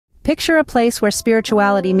Picture a place where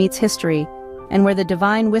spirituality meets history, and where the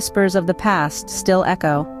divine whispers of the past still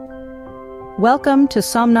echo. Welcome to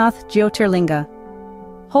Somnath Jyotirlinga.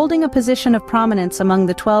 Holding a position of prominence among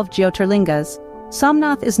the 12 Jyotirlingas,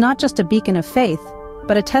 Somnath is not just a beacon of faith,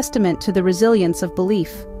 but a testament to the resilience of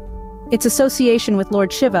belief. Its association with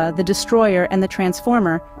Lord Shiva, the destroyer and the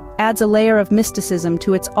transformer, adds a layer of mysticism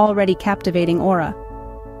to its already captivating aura.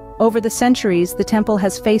 Over the centuries, the temple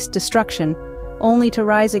has faced destruction, only to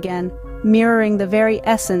rise again, mirroring the very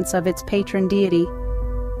essence of its patron deity.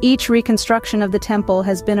 Each reconstruction of the temple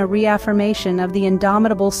has been a reaffirmation of the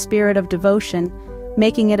indomitable spirit of devotion,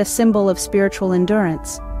 making it a symbol of spiritual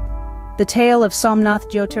endurance. The tale of Somnath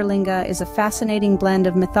Jyotirlinga is a fascinating blend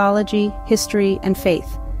of mythology, history, and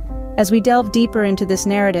faith. As we delve deeper into this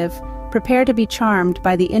narrative, prepare to be charmed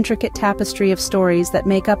by the intricate tapestry of stories that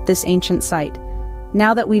make up this ancient site.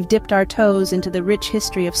 Now that we've dipped our toes into the rich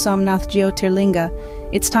history of Somnath Jyotirlinga,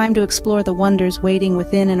 it's time to explore the wonders waiting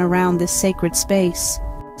within and around this sacred space.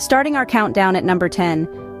 Starting our countdown at number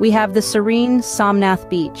 10, we have the serene Somnath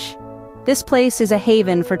Beach. This place is a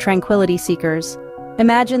haven for tranquility seekers.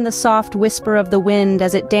 Imagine the soft whisper of the wind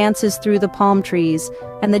as it dances through the palm trees,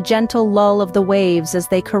 and the gentle lull of the waves as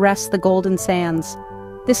they caress the golden sands.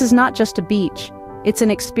 This is not just a beach, it's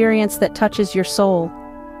an experience that touches your soul.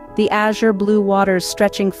 The azure blue waters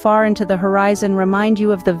stretching far into the horizon remind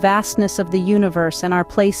you of the vastness of the universe and our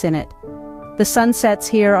place in it. The sunsets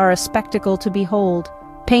here are a spectacle to behold,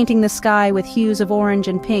 painting the sky with hues of orange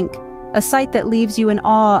and pink, a sight that leaves you in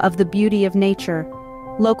awe of the beauty of nature.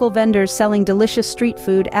 Local vendors selling delicious street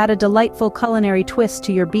food add a delightful culinary twist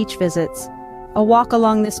to your beach visits. A walk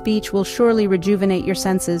along this beach will surely rejuvenate your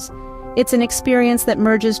senses. It's an experience that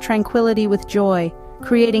merges tranquility with joy,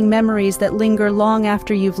 creating memories that linger long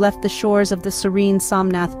after you've left the shores of the serene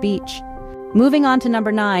Somnath Beach. Moving on to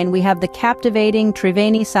number 9, we have the captivating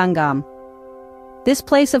Triveni Sangam. This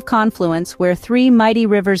place of confluence, where three mighty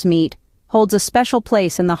rivers meet, holds a special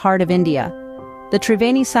place in the heart of India. The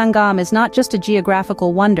Triveni Sangam is not just a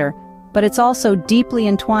geographical wonder, but it's also deeply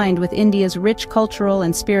entwined with India's rich cultural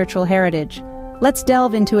and spiritual heritage. Let's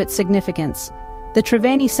delve into its significance. The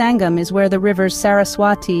Triveni Sangam is where the rivers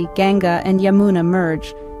Saraswati, Ganga, and Yamuna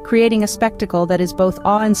merge, creating a spectacle that is both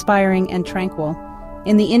awe-inspiring and tranquil.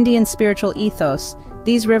 In the Indian spiritual ethos,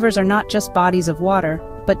 these rivers are not just bodies of water,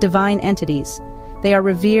 but divine entities. They are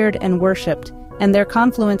revered and worshipped, and their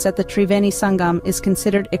confluence at the Triveni Sangam is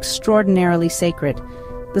considered extraordinarily sacred.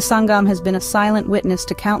 The Sangam has been a silent witness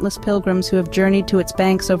to countless pilgrims who have journeyed to its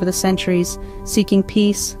banks over the centuries, seeking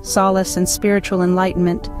peace, solace, and spiritual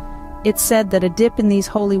enlightenment. It's said that a dip in these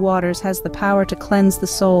holy waters has the power to cleanse the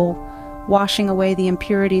soul, washing away the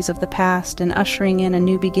impurities of the past and ushering in a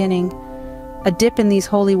new beginning. A dip in these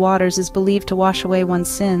holy waters is believed to wash away one's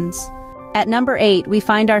sins. At number 8, we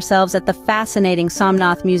find ourselves at the fascinating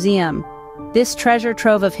Somnath Museum. This treasure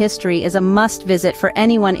trove of history is a must-visit for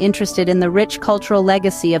anyone interested in the rich cultural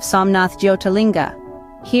legacy of Somnath Jyotirlinga.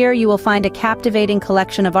 Here you will find a captivating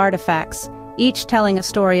collection of artifacts, each telling a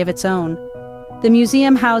story of its own. The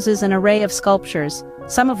museum houses an array of sculptures,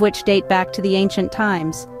 some of which date back to the ancient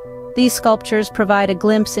times. These sculptures provide a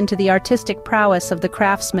glimpse into the artistic prowess of the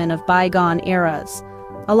craftsmen of bygone eras.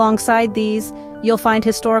 Alongside these, you'll find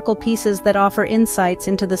historical pieces that offer insights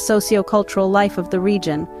into the socio-cultural life of the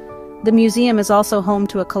region. The museum is also home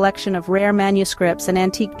to a collection of rare manuscripts and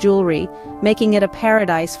antique jewelry, making it a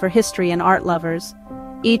paradise for history and art lovers.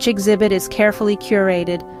 Each exhibit is carefully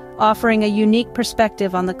curated, offering a unique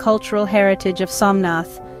perspective on the cultural heritage of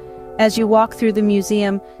Somnath. As you walk through the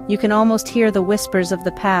museum, you can almost hear the whispers of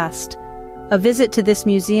the past. A visit to this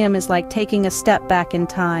museum is like taking a step back in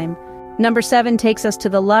time. Number 7 takes us to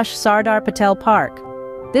the lush Sardar Patel Park.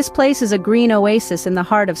 This place is a green oasis in the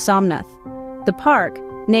heart of Somnath. The park,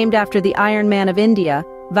 named after the Iron Man of India,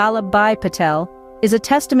 Vallabhbhai Patel, is a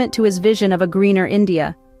testament to his vision of a greener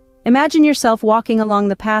India. Imagine yourself walking along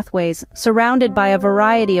the pathways, surrounded by a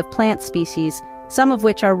variety of plant species, some of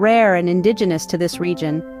which are rare and indigenous to this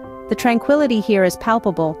region. The tranquility here is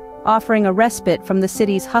palpable, offering a respite from the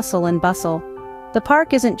city's hustle and bustle. The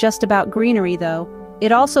park isn't just about greenery, though.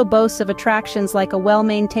 It also boasts of attractions like a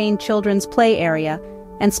well-maintained children's play area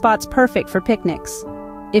and spots perfect for picnics.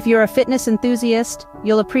 If you're a fitness enthusiast,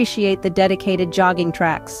 you'll appreciate the dedicated jogging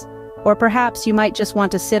tracks. Or perhaps you might just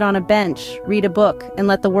want to sit on a bench, read a book, and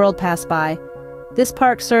let the world pass by. This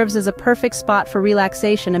park serves as a perfect spot for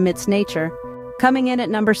relaxation amidst nature. Coming in at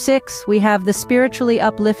number 6, we have the spiritually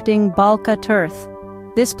uplifting Balka Tirth.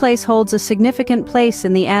 This place holds a significant place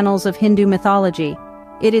in the annals of Hindu mythology.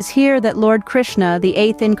 It is here that Lord Krishna, the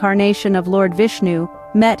 8th incarnation of Lord Vishnu,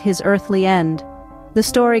 met his earthly end. The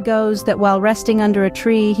story goes that while resting under a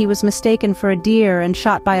tree, he was mistaken for a deer and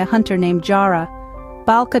shot by a hunter named Jara.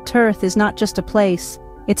 Balka Tirth is not just a place,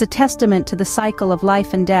 it's a testament to the cycle of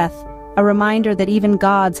life and death, a reminder that even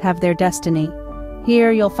gods have their destiny.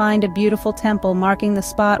 Here you'll find a beautiful temple marking the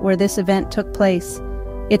spot where this event took place.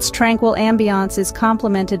 Its tranquil ambiance is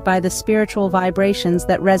complemented by the spiritual vibrations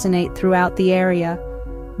that resonate throughout the area.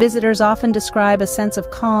 Visitors often describe a sense of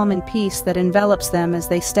calm and peace that envelops them as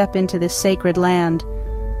they step into this sacred land.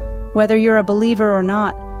 Whether you're a believer or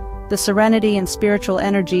not, the serenity and spiritual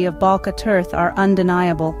energy of Balka Tirth are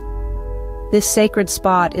undeniable. This sacred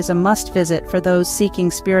spot is a must-visit for those seeking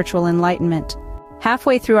spiritual enlightenment.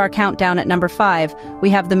 Halfway through our countdown at number 5, we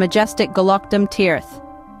have the majestic Golokdam Tirth.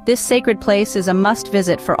 This sacred place is a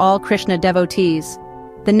must-visit for all Krishna devotees.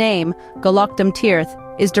 The name, Golokdam Tirth,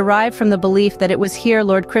 is derived from the belief that it was here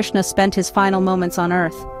Lord Krishna spent his final moments on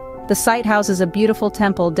earth. The site houses a beautiful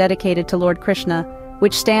temple dedicated to Lord Krishna,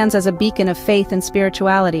 which stands as a beacon of faith and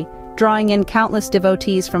spirituality, drawing in countless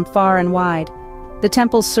devotees from far and wide. The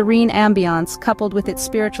temple's serene ambiance, coupled with its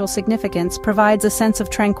spiritual significance, provides a sense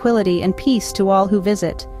of tranquility and peace to all who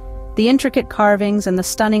visit. The intricate carvings and the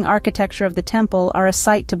stunning architecture of the temple are a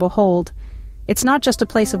sight to behold. It's not just a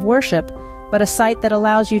place of worship, but a site that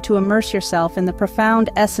allows you to immerse yourself in the profound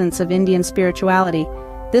essence of Indian spirituality.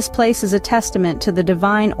 This place is a testament to the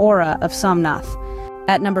divine aura of Somnath.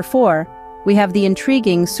 At number 4, we have the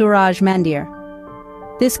intriguing Suraj Mandir.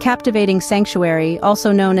 This captivating sanctuary,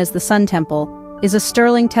 also known as the Sun Temple, is a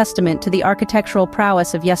sterling testament to the architectural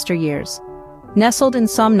prowess of yesteryears. Nestled in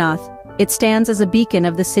Somnath, it stands as a beacon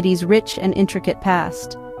of the city's rich and intricate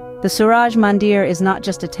past. The Suraj Mandir is not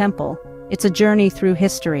just a temple, it's a journey through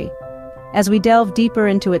history. As we delve deeper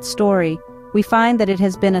into its story, we find that it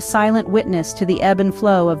has been a silent witness to the ebb and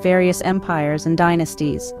flow of various empires and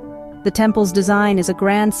dynasties. The temple's design is a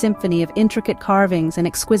grand symphony of intricate carvings and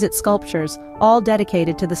exquisite sculptures, all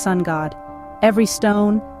dedicated to the sun god. Every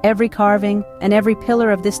stone, every carving, and every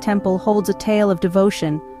pillar of this temple holds a tale of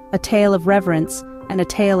devotion, a tale of reverence, and a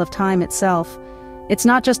tale of time itself. It's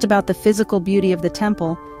not just about the physical beauty of the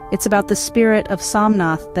temple, it's about the spirit of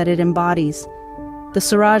Somnath that it embodies. The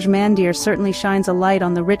Suraj Mandir certainly shines a light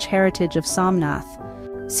on the rich heritage of Somnath.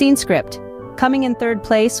 Scene script. Coming in third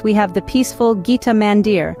place, we have the peaceful Gita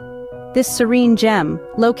Mandir. This serene gem,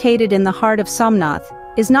 located in the heart of Somnath,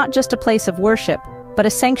 is not just a place of worship, but a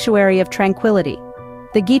sanctuary of tranquility.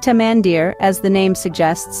 The Gita Mandir, as the name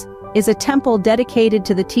suggests, is a temple dedicated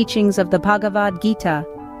to the teachings of the Bhagavad Gita,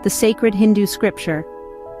 the sacred Hindu scripture.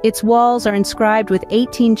 Its walls are inscribed with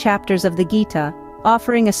 18 chapters of the Gita,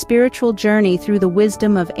 offering a spiritual journey through the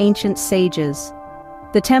wisdom of ancient sages.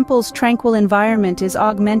 The temple's tranquil environment is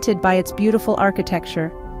augmented by its beautiful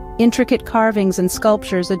architecture. Intricate carvings and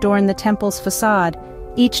sculptures adorn the temple's facade,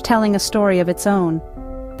 each telling a story of its own.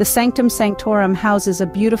 The Sanctum Sanctorum houses a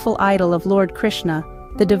beautiful idol of Lord Krishna,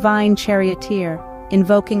 the divine charioteer,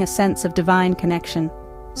 invoking a sense of divine connection.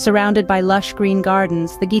 Surrounded by lush green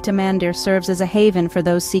gardens, the Gita Mandir serves as a haven for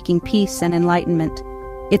those seeking peace and enlightenment.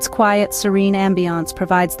 Its quiet, serene ambiance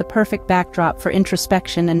provides the perfect backdrop for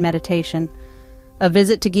introspection and meditation. A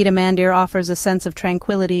visit to Gita Mandir offers a sense of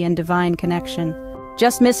tranquility and divine connection.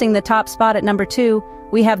 Just missing the top spot at number 2,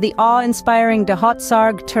 we have the awe-inspiring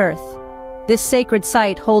Dahotsarg Tirth. This sacred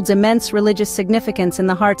site holds immense religious significance in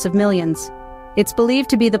the hearts of millions. It's believed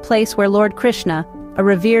to be the place where Lord Krishna, a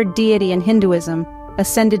revered deity in Hinduism,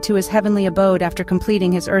 ascended to his heavenly abode after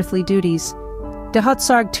completing his earthly duties.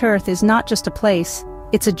 Dahotsarg Tirth is not just a place,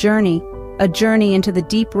 it's a journey into the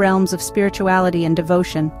deep realms of spirituality and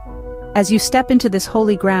devotion. As you step into this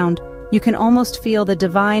holy ground, you can almost feel the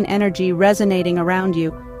divine energy resonating around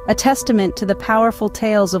you, a testament to the powerful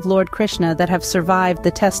tales of Lord Krishna that have survived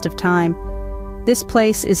the test of time. This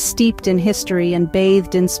place is steeped in history and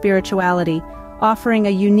bathed in spirituality, offering a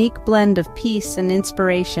unique blend of peace and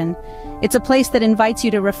inspiration. It's a place that invites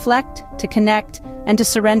you to reflect, to connect, and to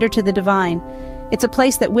surrender to the divine. It's a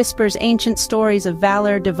place that whispers ancient stories of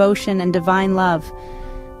valor, devotion, and divine love.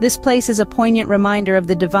 This place is a poignant reminder of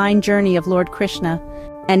the divine journey of Lord Krishna.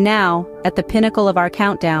 And now, at the pinnacle of our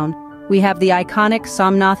countdown, we have the iconic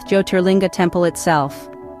Somnath Jyotirlinga temple itself.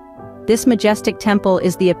 This majestic temple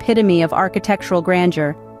is the epitome of architectural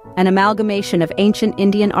grandeur, an amalgamation of ancient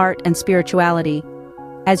Indian art and spirituality.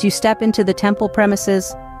 As you step into the temple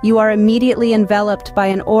premises, you are immediately enveloped by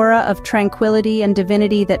an aura of tranquility and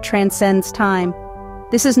divinity that transcends time.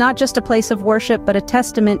 This is not just a place of worship but a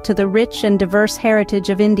testament to the rich and diverse heritage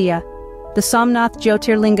of India. The Somnath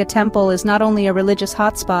Jyotirlinga temple is not only a religious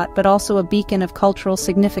hotspot but also a beacon of cultural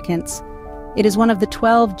significance. It is one of the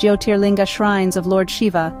 12 Jyotirlinga shrines of Lord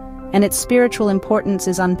Shiva, and its spiritual importance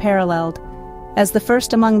is unparalleled. As the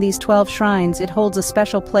first among these 12 shrines, it holds a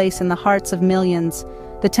special place in the hearts of millions.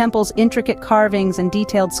 The temple's intricate carvings and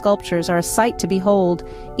detailed sculptures are a sight to behold,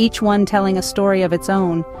 each one telling a story of its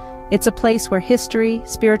own. It's a place where history,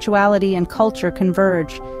 spirituality, and culture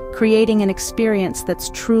converge, creating an experience that's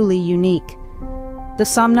truly unique. The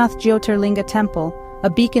Somnath Jyotirlinga Temple, a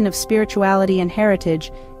beacon of spirituality and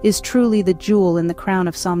heritage, is truly the jewel in the crown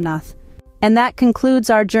of Somnath. And that concludes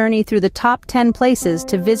our journey through the top 10 places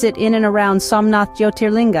to visit in and around Somnath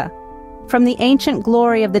Jyotirlinga. From the ancient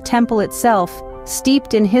glory of the temple itself,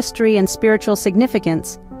 steeped in history and spiritual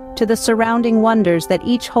significance, to the surrounding wonders that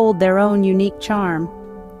each hold their own unique charm.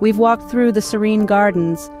 We've walked through the serene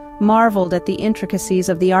gardens, marveled at the intricacies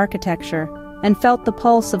of the architecture, and felt the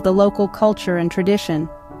pulse of the local culture and tradition.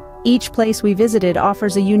 Each place we visited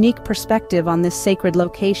offers a unique perspective on this sacred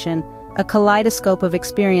location, a kaleidoscope of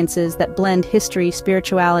experiences that blend history,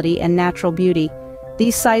 spirituality, and natural beauty.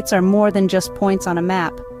 These sites are more than just points on a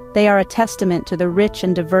map. They are a testament to the rich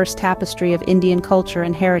and diverse tapestry of Indian culture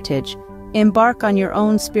and heritage. Embark on your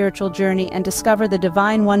own spiritual journey and discover the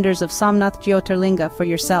divine wonders of Somnath Jyotirlinga for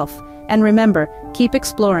yourself. And remember, keep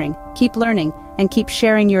exploring, keep learning, and keep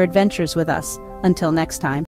sharing your adventures with us. Until next time.